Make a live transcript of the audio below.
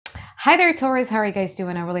Hi there, Taurus. How are you guys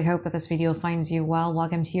doing? I really hope that this video finds you well.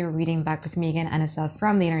 Welcome to your reading back with me again, Anisa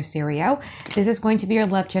from the Inner Stereo. This is going to be your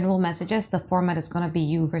love general messages. The format is going to be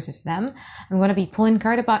you versus them. I'm going to be pulling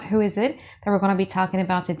card about who is it that we're going to be talking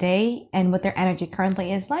about today and what their energy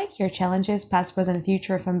currently is like, your challenges, past, present,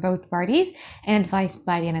 future from both parties, and advice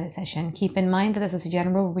by the end of the session. Keep in mind that this is a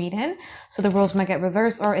general reading, so the rules might get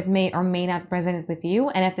reversed or it may or may not resonate with you.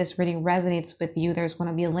 And if this reading resonates with you, there's going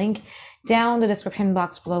to be a link down the description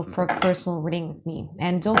box below for a personal reading with me.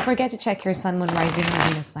 And don't forget to check your sun, moon, rising,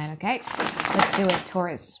 and Venus sign, okay? Let's do it,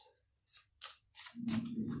 Taurus.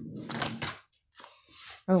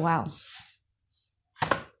 Oh, wow.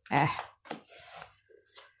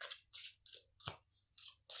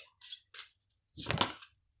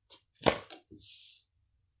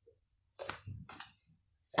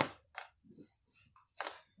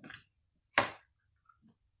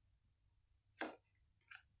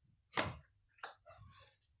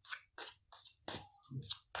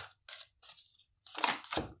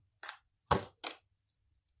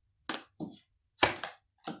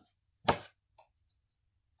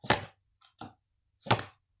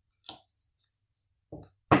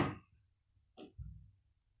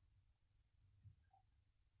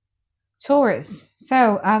 Taurus.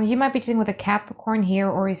 So you might be dealing with a Capricorn here,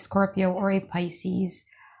 or a Scorpio, or a Pisces.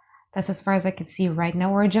 That's as far as I can see right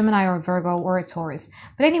now, or a Gemini, or a Virgo, or a Taurus.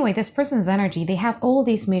 But anyway, this person's energy, they have all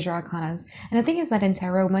these major arcanas. And the thing is that in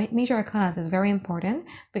tarot, major arcanas is very important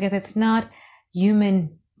because it's not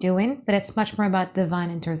human doing, but it's much more about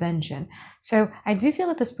divine intervention. So I do feel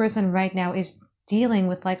that this person right now is dealing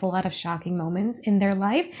with like a lot of shocking moments in their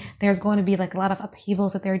life. There's going to be like a lot of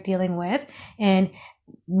upheavals that they're dealing with. And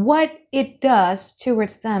what it does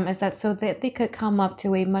towards them is that so that they could come up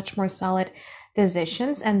to a much more solid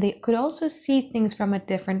decisions, and they could also see things from a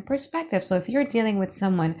different perspective. So if you're dealing with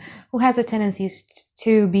someone who has a tendency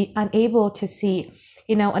to be unable to see,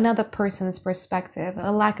 another person's perspective,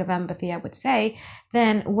 a lack of empathy, I would say,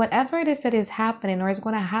 then whatever it is that is happening or is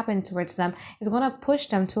going to happen towards them is going to push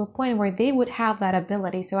them to a point where they would have that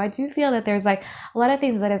ability. So I do feel that there's like a lot of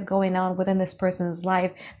things that is going on within this person's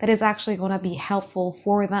life that is actually going to be helpful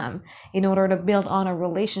for them in order to build on a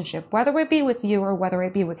relationship, whether it be with you or whether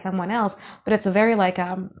it be with someone else. But it's a very like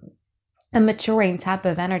a maturing type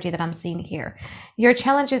of energy that I'm seeing here. Your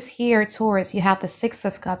challenges here, Taurus, you have the Six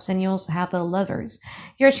of Cups and you also have the Lovers.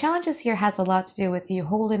 Your challenges here has a lot to do with you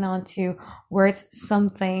holding on to where it's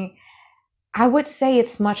something, I would say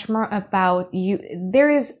it's much more about you. There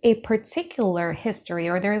is a particular history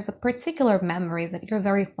or there is a particular memories that you're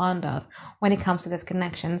very fond of when it comes to these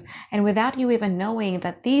connections. And without you even knowing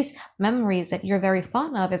that these memories that you're very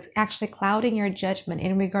fond of is actually clouding your judgment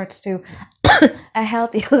in regards to a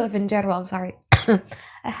healthy love in general. I'm sorry.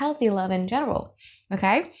 A healthy love in general.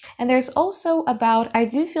 Okay. And there's also about, I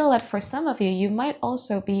do feel that for some of you, you might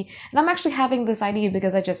also be, and I'm actually having this idea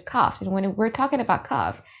because I just coughed. And when we're talking about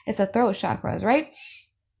cough, it's the throat chakras, right?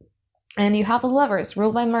 And you have the Lovers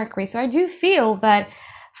ruled by Mercury. So I do feel that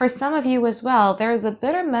for some of you as well, there is a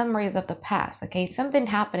bitter memories of the past, okay? Something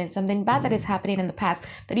happening, something bad that is happening in the past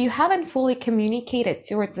that you haven't fully communicated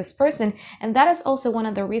towards this person. And that is also one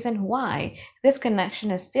of the reasons why this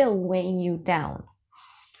connection is still weighing you down.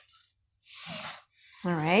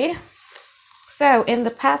 All right. So in the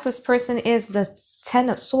past, this person is the Ten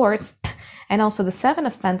of Swords and also the Seven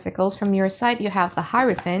of Pentacles. From your side, you have the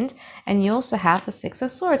Hierophant and you also have the Six of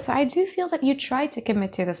Swords. So I do feel that you try to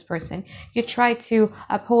commit to this person. You try to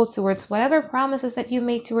uphold towards whatever promises that you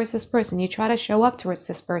make towards this person. You try to show up towards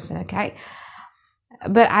this person, okay?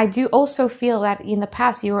 But I do also feel that in the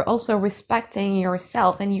past, you were also respecting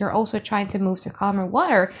yourself and you're also trying to move to calmer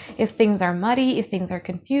water. If things are muddy, if things are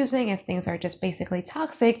confusing, if things are just basically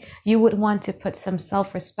toxic, you would want to put some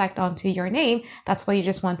self-respect onto your name. That's why you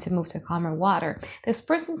just want to move to calmer water. This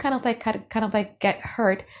person kind of like get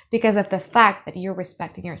hurt because of the fact that you're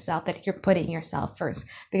respecting yourself, that you're putting yourself first.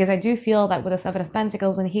 Because I do feel that with the Seven of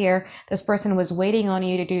Pentacles in here, this person was waiting on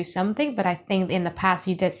you to do something. But I think in the past,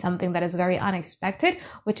 you did something that is very unexpected,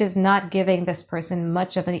 which is not giving this person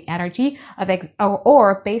much of any energy of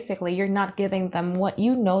or basically you're not giving them what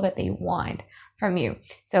you know that they want from you.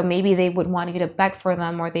 So maybe they would want you to beg for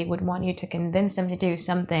them, or they would want you to convince them to do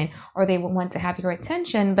something, or they would want to have your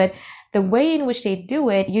attention, but the way in which they do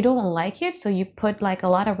it, you don't like it. So you put like a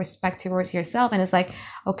lot of respect towards yourself, and it's like,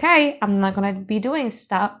 okay, I'm not going to be doing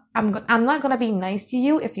stuff. I'm not going to be nice to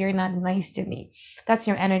you if you're not nice to me. That's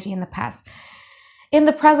your energy in the past. In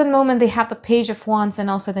the present moment, they have the Page of Wands and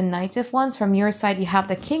also the Knight of Wands. From your side, you have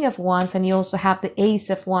the King of Wands and you also have the Ace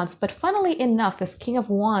of Wands. But funnily enough, this King of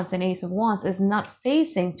Wands and Ace of Wands is not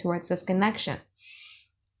facing towards this connection.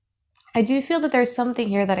 I do feel that there's something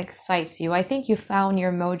here that excites you. I think you found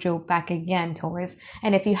your mojo back again, Taurus.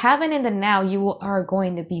 And if you haven't in the now, you are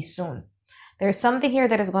going to be soon. There's something here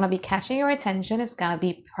that is going to be catching your attention. It's going to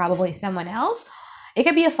be probably someone else. It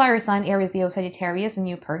could be a fire sign, Aries, Leo, Sagittarius, a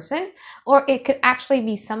new person. Or it could actually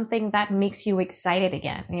be something that makes you excited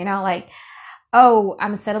again. You know, like, oh,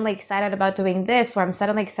 I'm suddenly excited about doing this, or I'm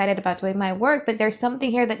suddenly excited about doing my work. But there's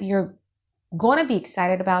something here that you're going to be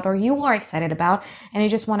excited about, or you are excited about, and you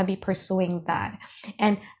just want to be pursuing that.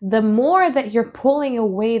 And the more that you're pulling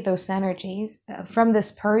away those energies from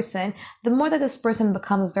this person, the more that this person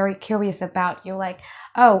becomes very curious about you. Like,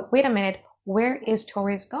 oh, wait a minute, where is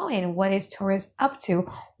Taurus going? What is Taurus up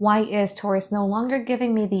to? Why is Taurus no longer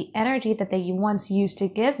giving me the energy that they once used to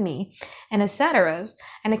give me, and etc.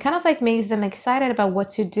 And it kind of like makes them excited about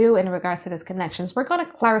what to do in regards to these connections. We're going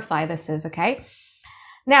to clarify this, okay?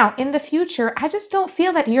 Now, in the future, I just don't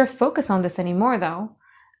feel that you're focused on this anymore, though.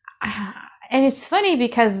 And it's funny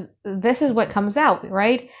because this is what comes out,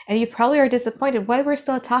 right? And you probably are disappointed why we're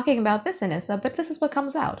still talking about this, Anisa, but this is what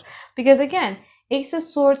comes out. Because again, Ace of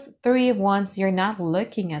Swords, Three of Wands, you're not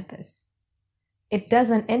looking at this. It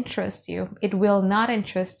doesn't interest you. It will not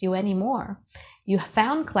interest you anymore. You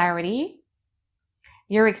found clarity.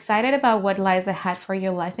 You're excited about what lies ahead for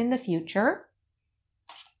your life in the future.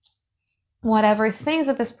 Whatever things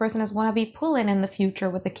that this person is going to be pulling in the future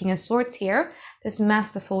with the King of Swords here, this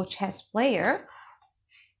masterful chess player,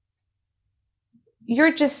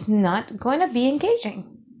 you're just not going to be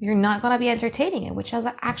engaging. You're not going to be entertaining it, which is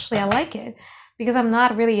actually, I like it, because I'm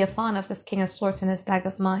not really a fan of this King of Swords in this deck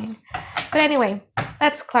of mine. But anyway,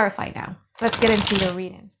 let's clarify now. Let's get into your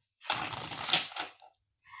reading.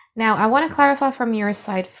 Now, I want to clarify from your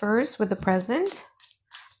side first with the present.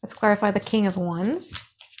 Let's clarify the King of Wands.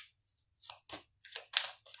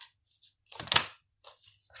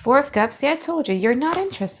 Four of Cups. See, I told you, you're not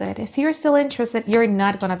interested. If you're still interested, you're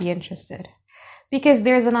not going to be interested. Because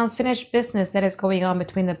there's an unfinished business that is going on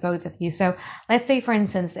between the both of you. So let's say, for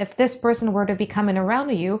instance, if this person were to be coming around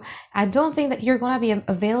to you, I don't think that you're going to be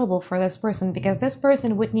available for this person, because this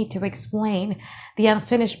person would need to explain the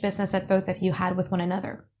unfinished business that both of you had with one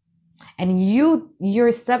another. And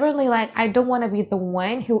you're stubbornly like, I don't want to be the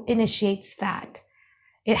one who initiates that.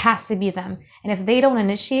 It has to be them. And if they don't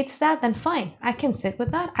initiate that, then fine. I can sit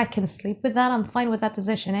with that. I can sleep with that. I'm fine with that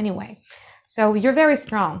decision anyway. So you're very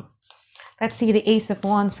strong. Let's see the Ace of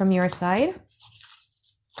Wands from your side.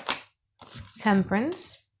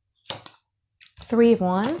 Temperance. Three of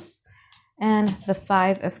Wands. And the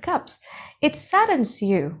Five of Cups. It saddens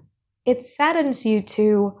you. It saddens you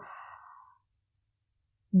to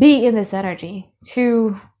be in this energy.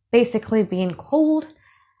 To basically being cold.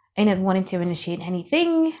 And not wanting to initiate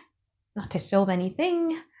anything, not to solve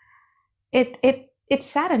anything. It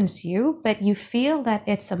saddens you, but you feel that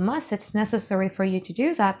it's a must. It's necessary for you to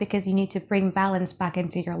do that because you need to bring balance back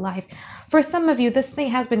into your life. For some of you, this thing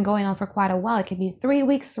has been going on for quite a while. It could be 3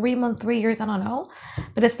 weeks, 3 months, 3 years, I don't know.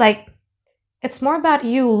 But it's like, it's more about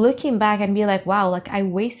you looking back and be like, wow, like I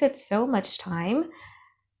wasted so much time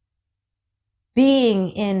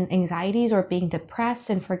being in anxieties or being depressed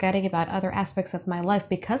and forgetting about other aspects of my life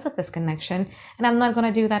because of this connection. And I'm not going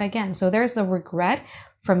to do that again. So there's the regret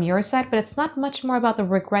from your side, but it's not much more about the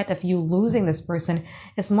regret of you losing this person.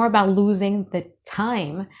 It's more about losing the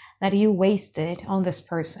time that you wasted on this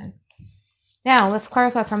person. Now, let's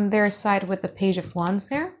clarify from their side with the Page of Wands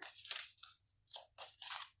there.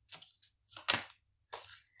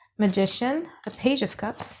 Magician, the Page of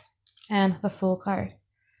Cups, and the Fool card.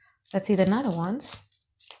 Let's see the Knight of Wands.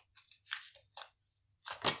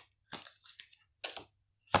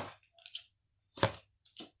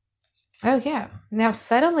 Oh yeah. Now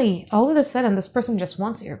suddenly, all of a sudden, this person just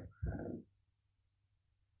wants you.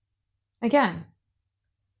 Again.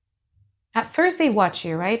 At first they watch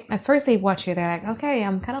you, right? At first they watch you. They're like, okay,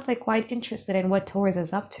 I'm kind of like quite interested in what Taurus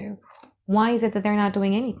is up to. Why is it that they're not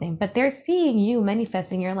doing anything? But they're seeing you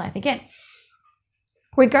manifesting your life. Again,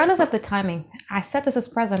 regardless of the timing, I said this is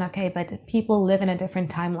present, okay, but people live in a different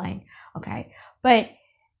timeline, okay? But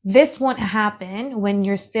this won't happen when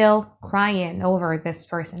you're still crying over this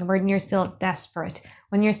person, when you're still desperate,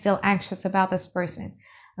 when you're still anxious about this person,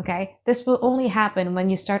 okay? This will only happen when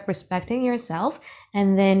you start respecting yourself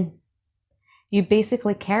and then you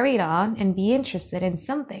basically carry it on and be interested in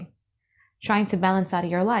something, trying to balance out of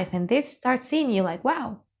your life. And they start seeing you like,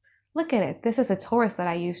 wow, look at it. This is a Taurus that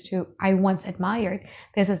I once admired.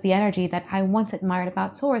 This is the energy that I once admired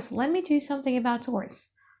about Taurus. Let me do something about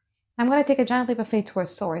Taurus. I'm going to take a giant leap of faith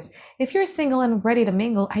towards Taurus. If you're single and ready to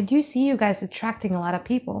mingle, I do see you guys attracting a lot of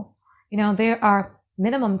people. You know, there are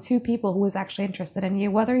minimum 2 people who is actually interested in you,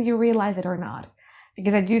 whether you realize it or not.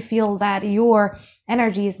 because I do feel that your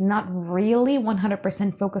energy is not really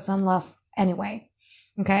 100% focused on love anyway.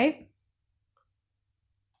 Okay?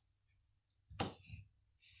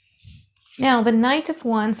 Now, the Knight of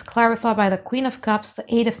Wands, clarified by the Queen of Cups, the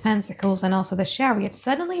Eight of Pentacles, and also the Chariot.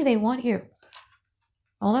 Suddenly, they want you.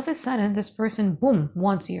 All of a sudden, this person, boom,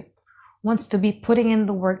 wants you. Wants to be putting in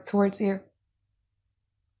the work towards you.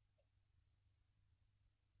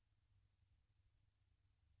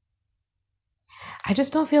 I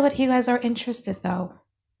just don't feel that you guys are interested, though.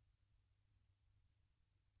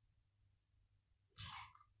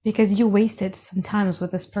 Because you wasted some time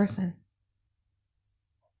with this person.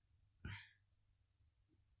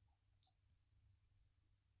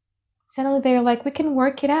 Suddenly they're like, we can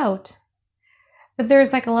work it out. But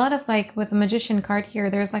there's like a lot of like, with the Magician card here,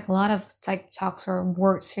 there's like a lot of like talks or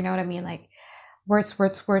words, you know what I mean? Like words.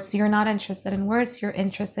 You're not interested in words, you're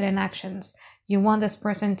interested in actions. You want this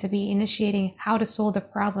person to be initiating how to solve the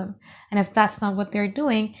problem. And if that's not what they're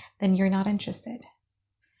doing, then you're not interested.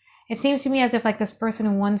 It seems to me as if like this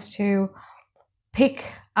person wants to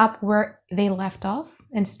pick up where they left off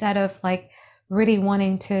instead of like really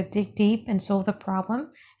wanting to dig deep and solve the problem.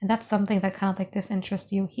 And that's something that kind of like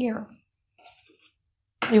disinterests you here.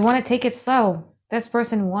 You want to take it slow. This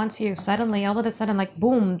person wants you. Suddenly, all of a sudden, like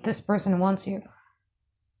boom, this person wants you.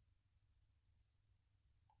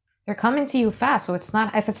 They're coming to you fast. So it's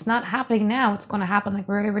not, if it's not happening now, it's going to happen like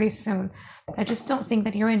really, really soon. But I just don't think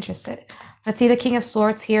that you're interested. Let's see the King of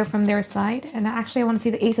Swords here from their side. And actually, I want to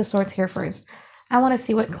see the Ace of Swords here first. I want to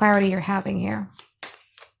see what clarity you're having here.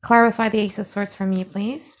 Clarify the Ace of Swords for me,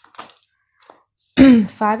 please.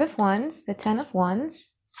 Five of Wands, the 10 of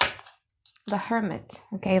Wands, the Hermit.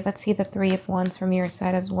 Okay, let's see the Three of Wands from your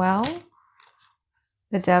side as well.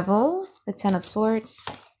 The Devil, the 10 of Swords.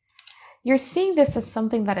 You're seeing this as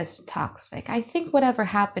something that is toxic. I think whatever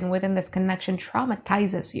happened within this connection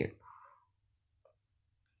traumatizes you.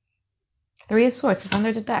 Three of Swords is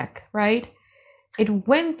under the deck, right? It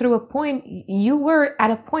went through a point, you were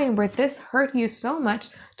at a point where this hurt you so much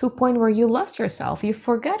to a point where you lost yourself. You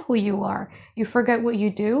forget who you are. You forget what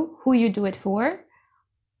you do, who you do it for.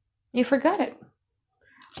 You forgot it.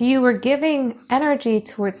 You were giving energy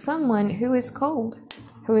towards someone who is cold,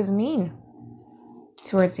 who is mean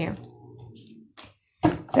towards you.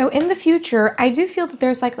 So in the future, I do feel that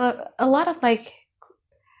there's like a lot of like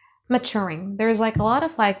maturing. There's like a lot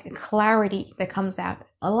of like clarity that comes out.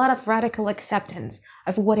 A lot of radical acceptance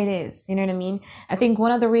of what it is. You know what I mean? I think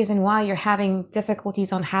one of the reasons why you're having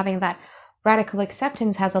difficulties on having that radical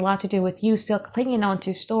acceptance has a lot to do with you still clinging on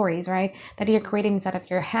to stories, right? That you're creating inside of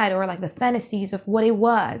your head, or like the fantasies of what it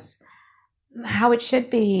was, how it should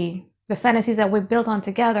be, the fantasies that we built on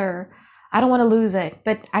together. I don't want to lose it.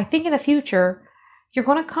 But I think in the future, you're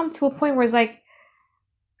going to come to a point where it's like,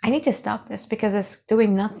 I need to stop this because it's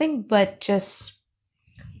doing nothing but just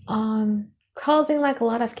causing like a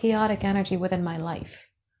lot of chaotic energy within my life.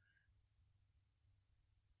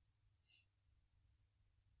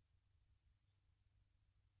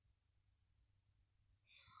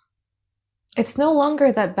 It's no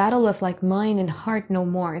longer that battle of like mind and heart no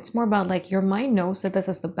more. It's more about like your mind knows that this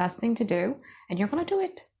is the best thing to do and you're going to do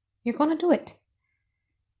it. You're going to do it.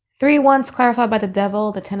 3 Wands clarified by the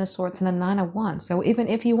Devil, the 10 of Swords, and the 9 of Wands. So even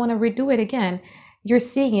if you want to redo it again, you're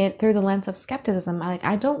seeing it through the lens of skepticism. Like,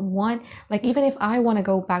 I don't want, like, even if I want to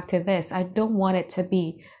go back to this, I don't want it to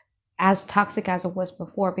be as toxic as it was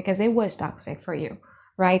before, because it was toxic for you,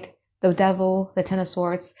 right? The Devil, the 10 of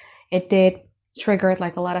Swords, it did trigger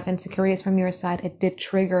like a lot of insecurities from your side. It did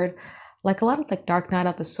trigger like a lot of like dark night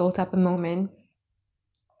of the soul type of moment.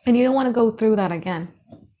 And you don't want to go through that again.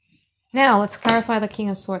 Now, let's clarify the King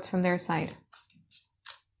of Swords from their side.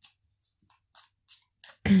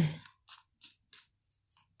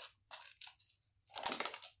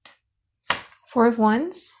 Four of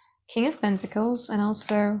Wands, King of Pentacles, and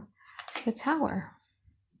also the Tower.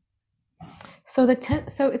 So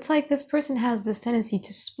it's like this person has this tendency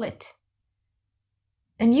to split.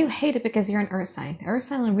 And you hate it because you're an earth sign. Earth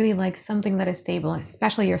sign really likes something that is stable,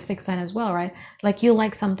 especially your fixed sign as well, right? Like you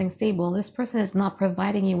like something stable. This person is not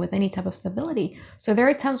providing you with any type of stability. So there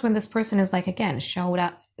are times when this person is like, again, showed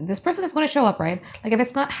up. This person is going to show up, right? Like if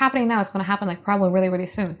it's not happening now, it's going to happen like probably really, really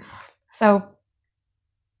soon. So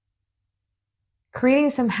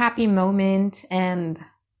creating some happy moment and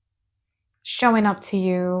showing up to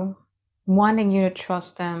you, wanting you to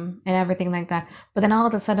trust them and everything like that. But then all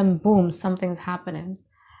of a sudden, boom, something's happening.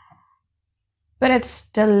 But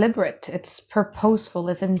it's deliberate, it's purposeful,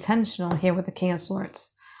 it's intentional here with the King of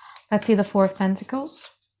Swords. Let's see the Four of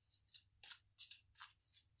Pentacles.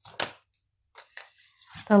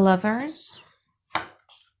 The Lovers.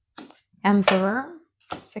 Emperor.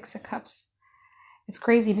 Six of Cups. It's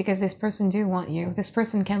crazy because this person do want you. This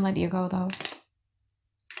person can't let you go though.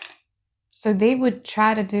 So they would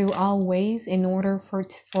try to do all ways in order for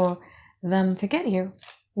them to get you.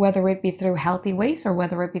 Whether it be through healthy ways or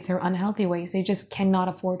whether it be through unhealthy ways. They just cannot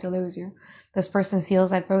afford to lose you. This person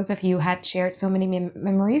feels that both of you had shared so many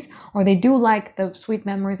memories, or they do like the sweet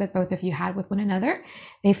memories that both of you had with one another.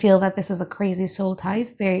 They feel that this is a crazy soul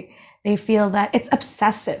ties. They feel that it's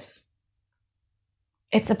obsessive.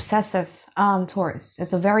 It's obsessive, Taurus.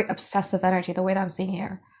 It's a very obsessive energy, the way that I'm seeing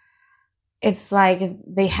here. It's like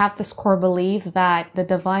they have this core belief that the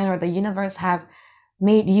divine or the universe have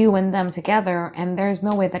made you and them together, and there's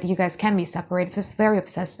no way that you guys can be separated. So it's very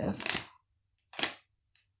obsessive.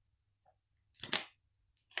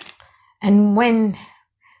 And when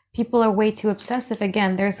people are way too obsessive,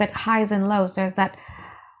 again, there's that highs and lows. There's that,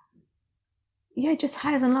 yeah, just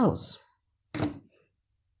highs and lows.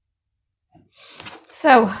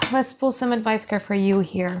 So let's pull some advice card for you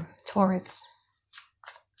here, Taurus.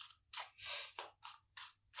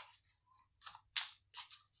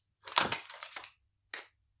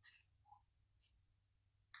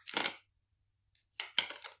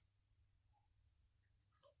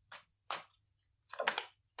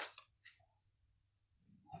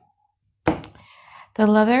 The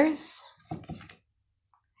Lovers,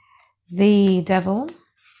 the Devil,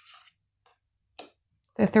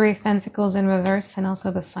 the Three of Pentacles in reverse, and also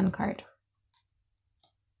the Sun card.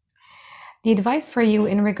 The advice for you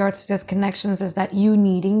in regards to these connections is that you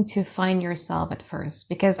needing to find yourself at first.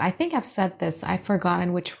 Because I think I've said this, I've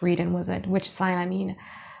forgotten which reading was it, which sign I mean.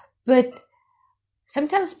 But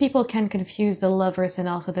sometimes people can confuse the Lovers and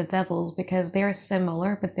also the Devil because they're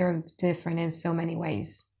similar, but they're different in so many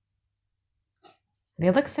ways. They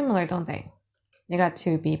look similar, don't they? You got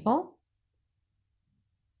two people.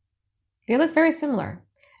 They look very similar.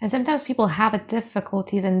 And sometimes people have a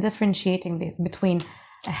difficulties in differentiating between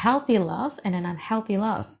a healthy love and an unhealthy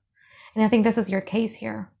love. And I think this is your case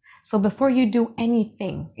here. So before you do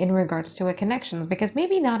anything in regards to a connections, because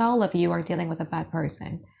maybe not all of you are dealing with a bad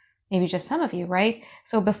person, maybe just some of you, right?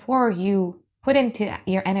 So before you put into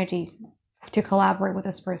your energy to collaborate with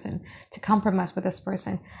this person, to compromise with this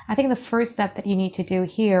person, I think the first step that you need to do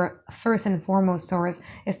here, first and foremost, Taurus,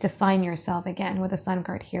 is to find yourself again with the Sun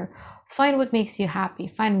card here. Find what makes you happy.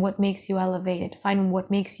 Find what makes you elevated. Find what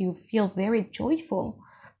makes you feel very joyful.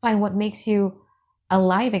 Find what makes you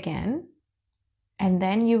alive again. And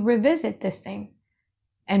then you revisit this thing.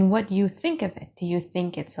 And what do you think of it? Do you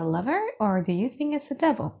think it's a lover or do you think it's a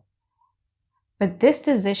devil? But this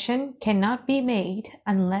decision cannot be made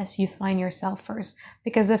unless you find yourself first.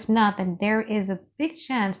 Because if not, then there is a big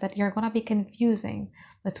chance that you're going to be confusing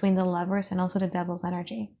between the Lovers and also the Devil's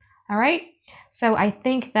energy. All right? So I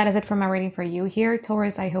think that is it for my reading for you here,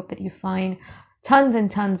 Taurus. I hope that you find tons and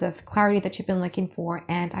tons of clarity that you've been looking for.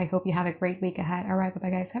 And I hope you have a great week ahead. All right, bye-bye,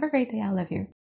 guys. Have a great day. I love you.